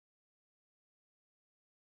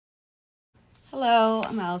Hello,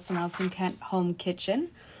 I'm Alison, Alison Kent Home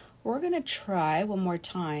Kitchen. We're going to try one more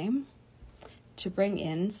time to bring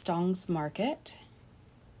in Stong's Market.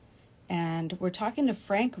 And we're talking to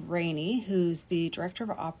Frank Rainey, who's the Director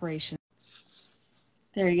of Operations.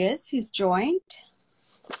 There he is. He's joined.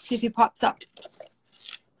 Let's see if he pops up.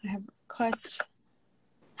 I have a request.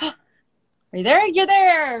 Are you there? You're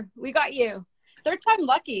there. We got you. Third time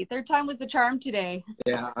lucky. Third time was the charm today.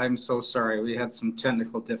 Yeah, I'm so sorry. We had some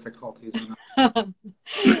technical difficulties.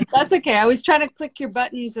 That's okay. I was trying to click your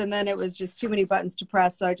buttons and then it was just too many buttons to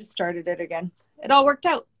press, so I just started it again. It all worked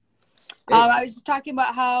out. Hey. I was just talking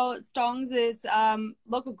about how Stong's is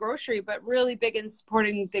local grocery, but really big in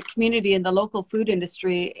supporting the community and the local food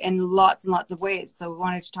industry in lots and lots of ways. So we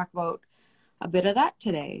wanted to talk about a bit of that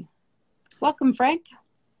today. Welcome, Frank.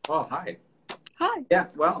 Oh, hi. Hi. Yeah,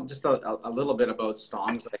 well, just a little bit about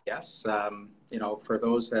Stong's, I guess. You know, for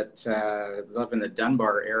those that live in the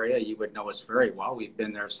Dunbar area, you would know us very well. We've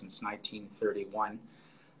been there since 1931.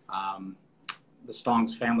 The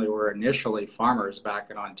Stong's family were initially farmers back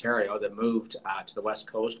in Ontario that moved to the West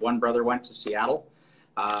Coast. One brother went to Seattle,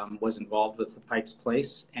 was involved with the Pike's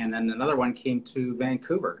Place, and then another one came to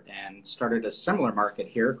Vancouver and started a similar market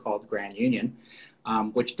here called Grand Union,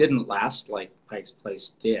 which didn't last like Pike's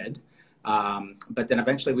Place did. But then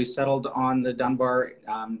eventually we settled on the Dunbar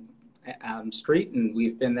street, and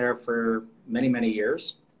we've been there for many, many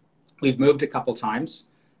years. We've moved a couple times.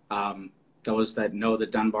 Those that know the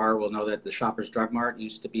Dunbar will know that the Shoppers Drug Mart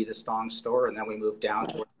used to be the Stong store, and then we moved down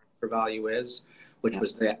to where Upper Value is, which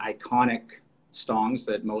was the iconic Stong's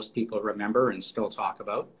that most people remember and still talk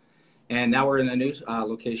about. And now we're in the new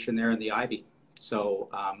location there in the Ivy. So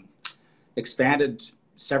expanded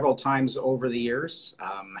several times over the years,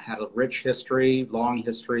 had a rich history, long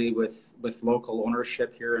history with local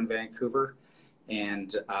ownership here in Vancouver,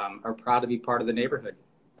 and are proud to be part of the neighborhood.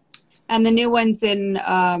 And the new one's in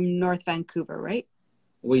North Vancouver, right?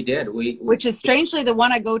 We did. Which is strangely the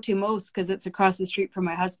one I go to most because it's across the street from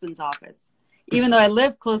my husband's office, even though I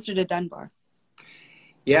live closer to Dunbar.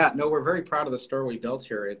 Yeah, no, we're very proud of the store we built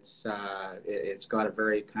here. It's got a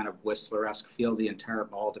very kind of Whistler-esque feel. The entire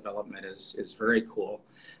mall development is very cool.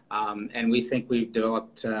 And we think we've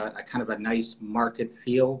developed a kind of a nice market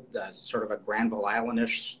feel, sort of a Granville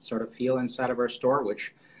Island-ish sort of feel inside of our store,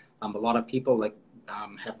 which a lot of people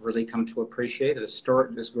have really come to appreciate. The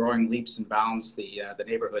store is growing leaps and bounds. The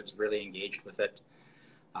neighborhood's really engaged with it.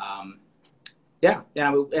 Yeah,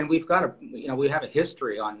 and we've got we have a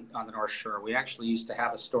history on the North Shore. We actually used to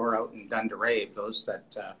have a store out in Dundarave. Those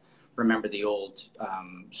that remember the old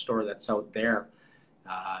store that's out there,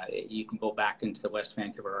 you can go back into the West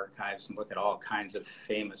Vancouver archives and look at all kinds of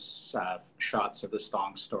famous shots of the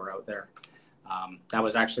Stong store out there. That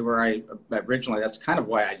was actually where I originally. That's kind of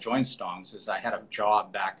why I joined Stong's. Is I had a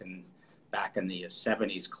job back in the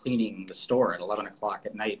 70s cleaning the store at 11 o'clock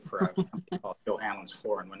at night for a company called Joe Hanlon's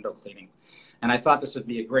Floor and Window Cleaning. And I thought this would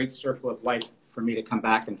be a great circle of life for me to come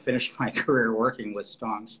back and finish my career working with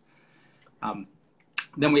Stong's.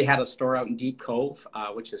 Then we had a store out in Deep Cove,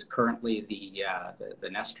 which is currently the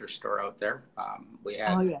Nestor store out there. We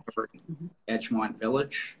had Edgemont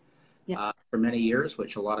Village for many years,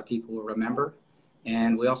 which a lot of people will remember.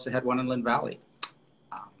 And we also had one in Lynn Valley.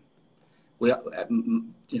 I've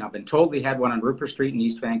been told we had one on Rupert Street in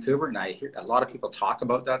East Vancouver, and I hear a lot of people talk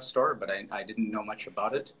about that store, but I didn't know much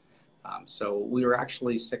about it. So we were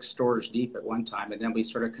actually 6 stores deep at one time, and then we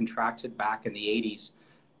sort of contracted back in the 80s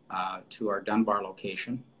to our Dunbar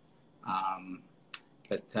location.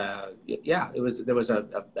 Yeah, there was a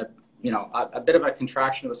bit of a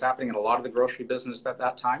contraction that was happening in a lot of the grocery business at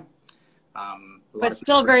that time. But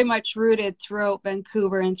still very much rooted throughout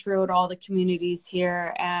Vancouver and throughout all the communities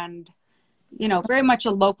here, and very much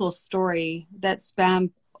a local story that spanned,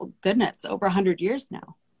 oh goodness, over 100 years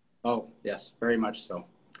now. Oh, yes, very much so.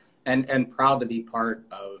 And proud to be part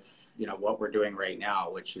of, what we're doing right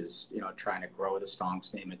now, which is, trying to grow the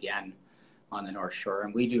Stong's name again on the North Shore.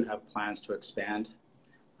 And we do have plans to expand,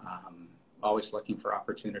 always looking for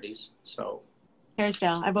opportunities. So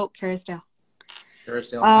Kerrisdale, I vote Kerrisdale.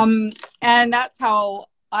 Kerrisdale. And that's how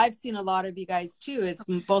I've seen a lot of you guys too, is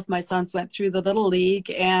both my sons went through the Little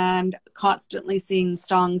League and constantly seeing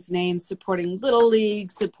Stong's name, supporting Little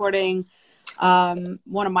League, supporting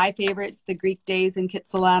one of my favorites, the Greek Days in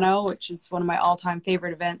Kitsilano, which is one of my all-time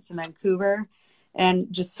favorite events in Vancouver.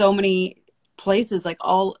 And just so many places, like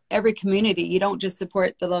every community. You don't just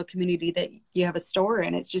support the little community that you have a store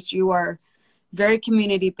in. It's just you are very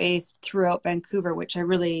community-based throughout Vancouver, which I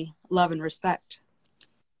really love and respect.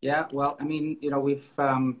 Yeah, well, I mean, we've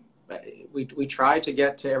we try to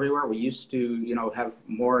get to everywhere. We used to, you know, have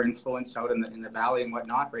more influence out in the valley and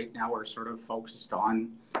whatnot. Right now, we're sort of focused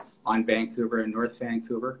on Vancouver and North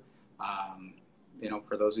Vancouver. You know,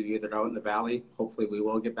 for those of you that are out in the valley, hopefully we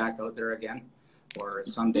will get back out there again, or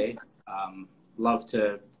someday. Love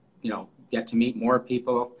to, you know, get to meet more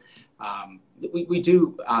people. We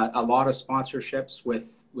do a lot of sponsorships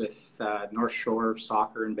with North Shore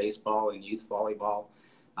soccer and baseball and youth volleyball.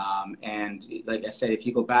 And like I said, if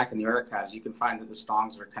you go back in the archives, you can find that the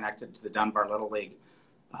Stongs are connected to the Dunbar Little League.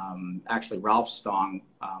 Actually, Ralph Stong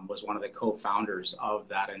was one of the co-founders of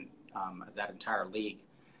that entire league.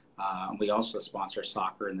 We also sponsor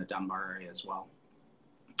soccer in the Dunbar area as well.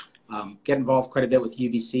 Get involved quite a bit with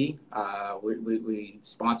UBC. We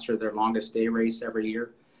sponsor their longest day race every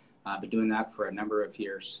year. Been doing that for a number of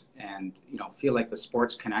years, and you know, feel like the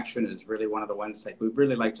sports connection is really one of the ones that we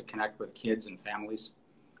really like to connect with kids and families.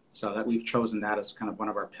 So that we've chosen that as kind of one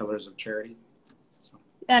of our pillars of charity. So.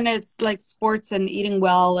 And it's like sports and eating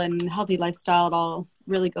well and healthy lifestyle, it all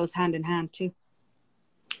really goes hand in hand too.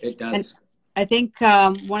 It does. And I think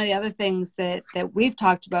one of the other things that we've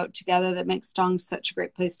talked about together that makes Stong such a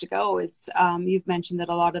great place to go is you've mentioned that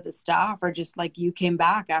a lot of the staff are just like you came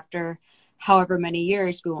back after however many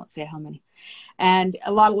years, we won't say how many. And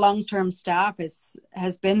a lot of long-term staff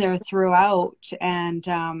has been there throughout,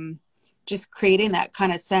 and just creating that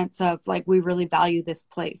kind of sense of like, we really value this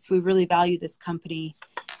place. We really value this company.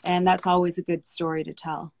 And that's always a good story to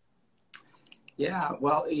tell. Yeah,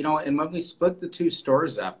 well, you know, and when we split the two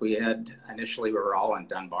stores up, initially we were all in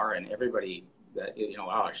Dunbar, and everybody that, you know,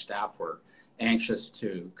 our staff were anxious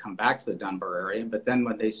to come back to the Dunbar area. But then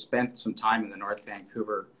when they spent some time in the North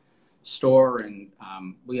Vancouver store, and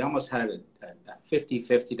we almost had a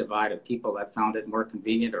 50-50 divide of people that found it more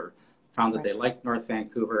convenient or found that they liked North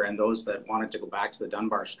Vancouver, and those that wanted to go back to the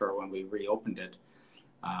Dunbar store when we reopened it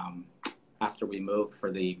after we moved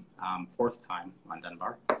for the fourth time on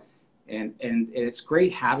Dunbar. And it's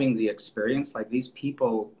great having the experience. Like these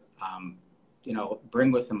people, you know,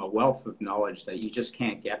 bring with them a wealth of knowledge that you just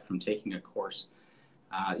can't get from taking a course.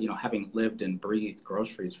 You know, having lived and breathed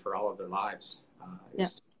groceries for all of their lives,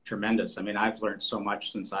 it's tremendous. I mean, I've learned so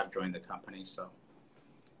much since I've joined the company. So.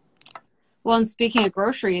 Well, and speaking of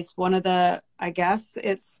groceries, one of the, I guess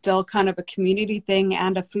it's still kind of a community thing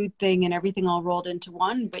and a food thing and everything all rolled into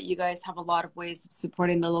one, but you guys have a lot of ways of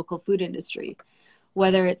supporting the local food industry,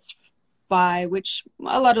 whether it's by which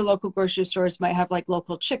a lot of local grocery stores might have like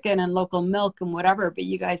local chicken and local milk and whatever, but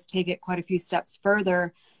you guys take it quite a few steps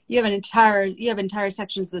further. You have entire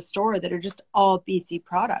sections of the store that are just all BC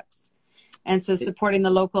products. And so supporting the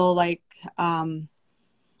local, like,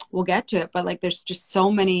 we'll get to it, but like there's just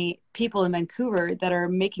so many people in Vancouver that are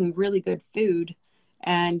making really good food,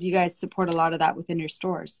 and you guys support a lot of that within your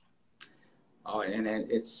stores. Oh, and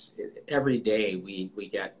it's every day we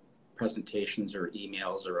get presentations or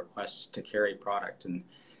emails or requests to carry product, and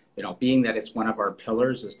you know, being that it's one of our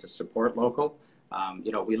pillars is to support local.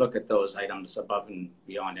 You know, we look at those items above and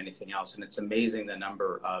beyond anything else, and it's amazing the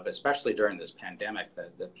number of, especially during this pandemic,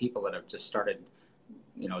 the people that have just started,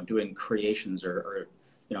 you know, doing creations or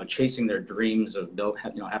you know, chasing their dreams of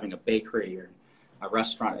having a bakery or a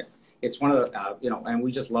restaurant. It's one of the, you know, and we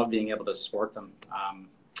just love being able to support them.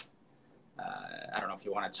 I don't know if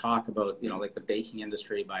you want to talk about, you know, like the baking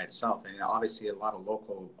industry by itself. And you know, obviously a lot of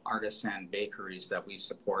local artisan bakeries that we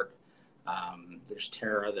support. There's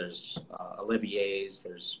Terra, there's Olivier's,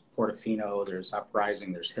 there's Portofino, there's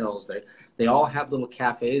Uprising, there's Hills. They all have little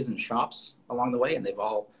cafes and shops along the way, and they've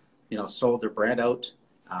all, you know, sold their bread out.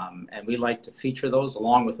 And we like to feature those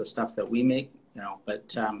along with the stuff that we make, you know,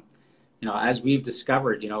 but, you know, as we've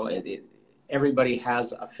discovered, you know, everybody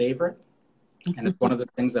has a favorite. And it's one of the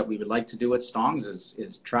things that we would like to do at Stong's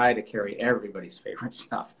is try to carry everybody's favorite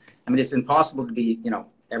stuff. I mean, it's impossible to be, you know,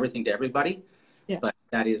 everything to everybody, but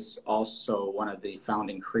that is also one of the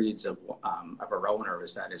founding creeds of our owner,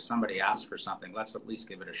 is that if somebody asks for something, let's at least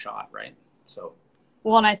give it a shot, right? So.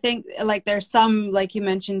 Well, and I think like there's some, like you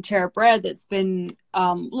mentioned, Terra Bread that's been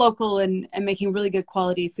local and making really good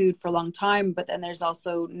quality food for a long time. But then there's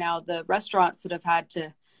also now the restaurants that have had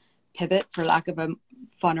to pivot, for lack of a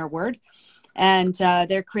funner word. And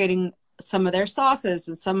they're creating some of their sauces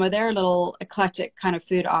and some of their little eclectic kind of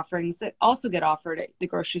food offerings that also get offered at the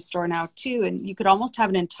grocery store now too. And you could almost have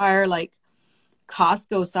an entire like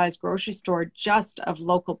Costco-sized grocery store just of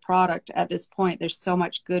local product at this point. There's so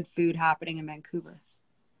much good food happening in Vancouver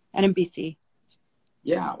and in BC.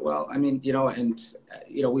 Yeah, well, I mean, you know, and,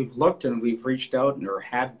 you know, we've looked and we've reached out or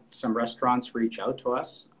had some restaurants reach out to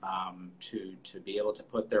us to be able to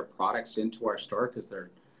put their products into our store because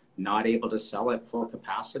they're not able to sell at full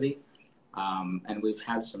capacity. And we've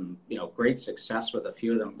had some, great success with a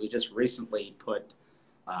few of them. We just recently put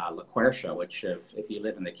La Quercia, which if you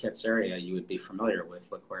live in the Kits area, you would be familiar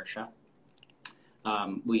with La Quercia.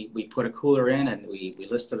 We put a cooler in, and we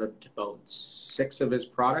listed about 6 of his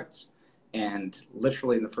products, and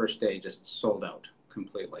literally in the first day just sold out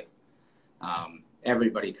completely.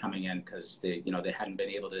 Everybody coming in because they hadn't been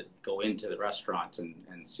able to go into the restaurant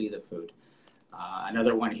and see the food.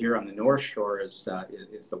 Another one here on the North Shore is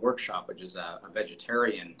the Workshop, which is a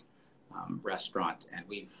vegetarian restaurant, and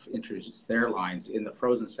we've introduced their lines in the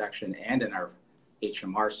frozen section and in our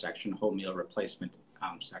HMR section, whole meal replacement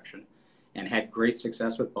section, and had great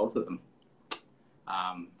success with both of them.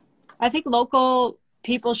 I think local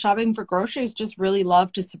people shopping for groceries just really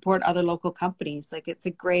love to support other local companies. Like,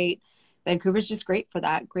 Vancouver's just great for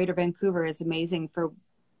that. Greater Vancouver is amazing for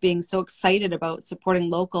being so excited about supporting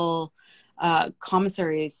local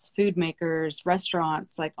commissaries, food makers,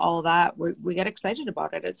 restaurants, like all of that. We get excited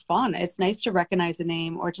about it. It's fun. It's nice to recognize a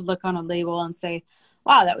name or to look on a label and say,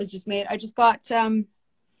 wow, that was just made. I just bought,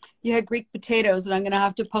 you had Greek potatoes, and I'm going to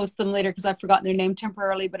have to post them later because I've forgotten their name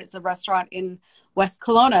temporarily, but it's a restaurant in West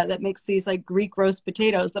Kelowna that makes these like Greek roast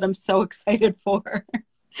potatoes that I'm so excited for.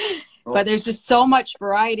 But there's just so much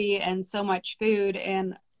variety and so much food.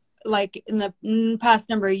 And like in the past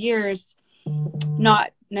number of years,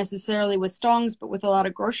 not necessarily with Stong's, but with a lot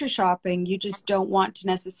of grocery shopping, you just don't want to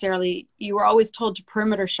necessarily, you were always told to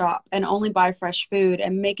perimeter shop and only buy fresh food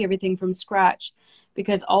and make everything from scratch,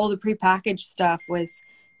 because all the prepackaged stuff was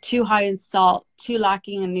too high in salt, too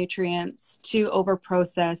lacking in nutrients, too over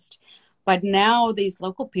processed. But now these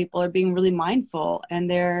local people are being really mindful, and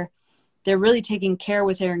they're really taking care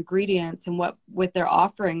with their ingredients and with their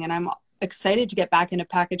offering. And I'm excited to get back into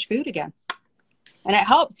packaged food again. And it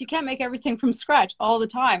helps. You can't make everything from scratch all the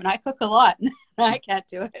time. And I cook a lot. I can't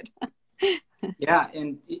do it. Yeah.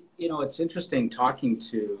 And, it's interesting talking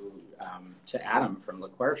to Adam from La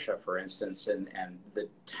Quercia, for instance, and the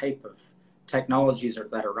type of technologies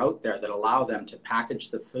that are out there that allow them to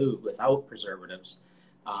package the food without preservatives,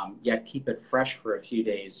 yet keep it fresh for a few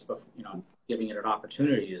days, giving it an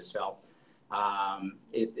opportunity to sell. To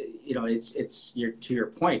your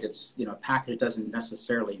point, it's, package doesn't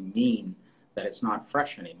necessarily mean that it's not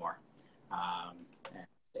fresh anymore.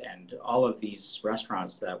 And all of these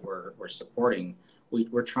restaurants that we're supporting,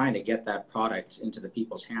 we're trying to get that product into the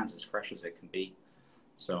people's hands as fresh as it can be.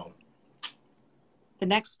 So the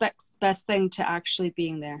next best thing to actually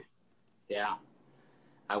being there. Yeah.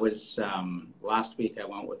 I was, last week I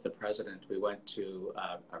went with the president. We went to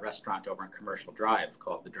a restaurant over on Commercial Drive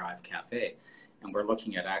called the Drive Cafe, and we're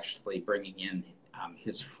looking at actually bringing in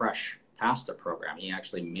his fresh pasta program. He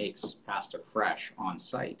actually makes pasta fresh on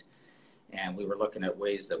site. And we were looking at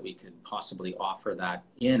ways that we could possibly offer that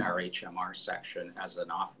in our HMR section as an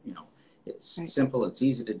off, it's right. Simple, it's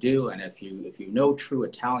easy to do. And if you know true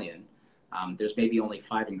Italian, there's maybe only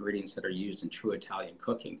 5 ingredients that are used in true Italian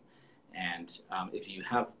cooking. And if you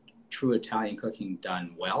have true Italian cooking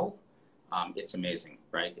done well, it's amazing,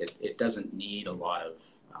 right? It doesn't need a lot of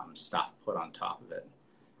stuff put on top of it.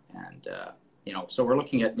 And, so we're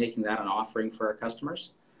looking at making that an offering for our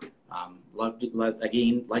customers. Like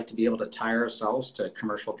to be able to tie ourselves to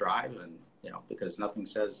Commercial Drive, and, because nothing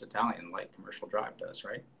says Italian like Commercial Drive does,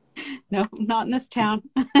 right? No, not in this town.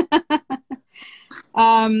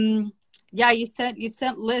 Yeah, you've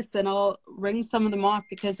sent lists, and I'll ring some of them off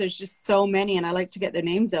because there's just so many, and I like to get their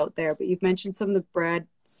names out there. But you've mentioned some of the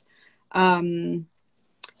breads,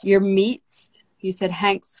 your meats. You said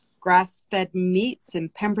Hank's grass-fed meats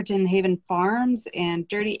and Pemberton Haven Farms, and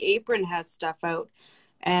Dirty Apron has stuff out.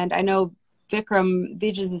 And I know Vikram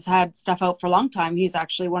Vijas has had stuff out for a long time. He's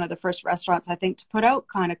actually one of the first restaurants, I think, to put out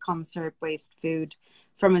kind of commissary-based food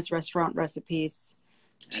from his restaurant recipes.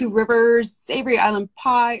 Two Rivers, Savory Island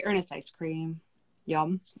Pie, Ernest Ice Cream,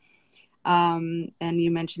 yum. And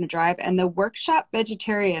you mentioned the Drive and the Workshop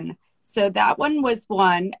Vegetarian. So that one was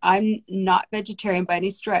one. I'm not vegetarian by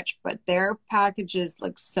any stretch, but their packages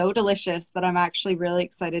look so delicious that I'm actually really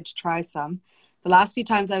excited to try some. The last few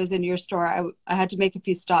times I was in your store, I had to make a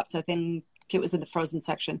few stops. I think it was in the frozen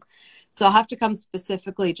section. So I'll have to come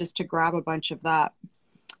specifically just to grab a bunch of that.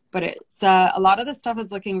 But it's a lot of the stuff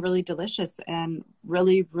is looking really delicious and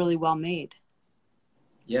really, really well made.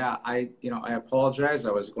 Yeah, I apologize.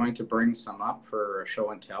 I was going to bring some up for a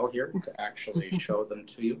show and tell here to actually show them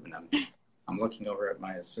to you, and I'm looking over at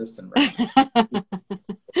my assistant right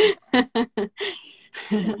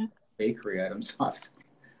now. Bakery items off.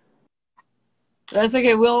 That's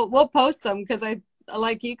okay. We'll post them because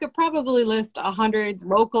you could probably list 100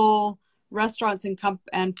 local restaurants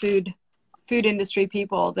and food food industry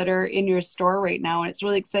people that are in your store right now. And it's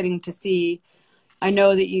really exciting to see. I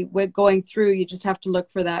know that we're going through, you just have to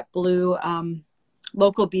look for that blue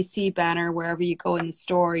local BC banner wherever you go in the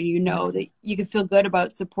store. You know that you can feel good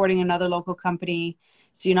about supporting another local company.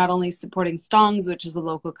 So you're not only supporting Stong's, which is a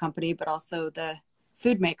local company, but also the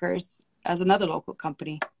food makers as another local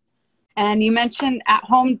company. And you mentioned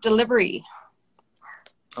at-home delivery.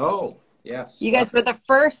 Oh, yes. You guys were the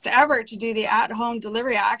first ever to do the at-home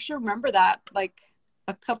delivery. I actually remember that like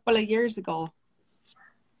a couple of years ago.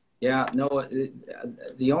 Yeah, no,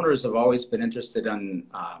 the owners have always been interested in,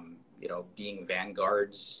 you know, being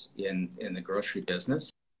vanguards in the grocery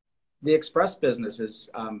business. The express business is,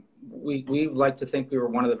 we like to think we were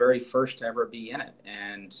one of the very first to ever be in it.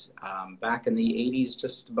 And back in the 80s,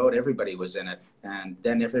 just about everybody was in it. And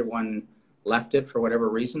then everyone left it for whatever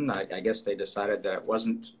reason. I guess they decided that it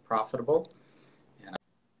wasn't profitable.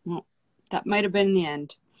 Well, that might have been the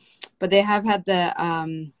end. But they have had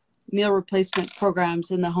the meal replacement programs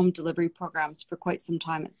and the home delivery programs for quite some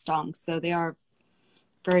time at Stong. So they are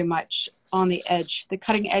very much on the edge, the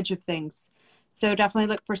cutting edge of things. So definitely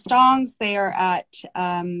look for Stong's. They are at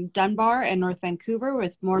Dunbar and North Vancouver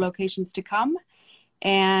with more locations to come.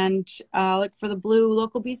 And look for the blue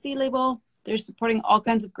local BC label. They're supporting all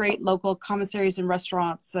kinds of great local commissaries and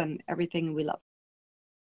restaurants and everything we love.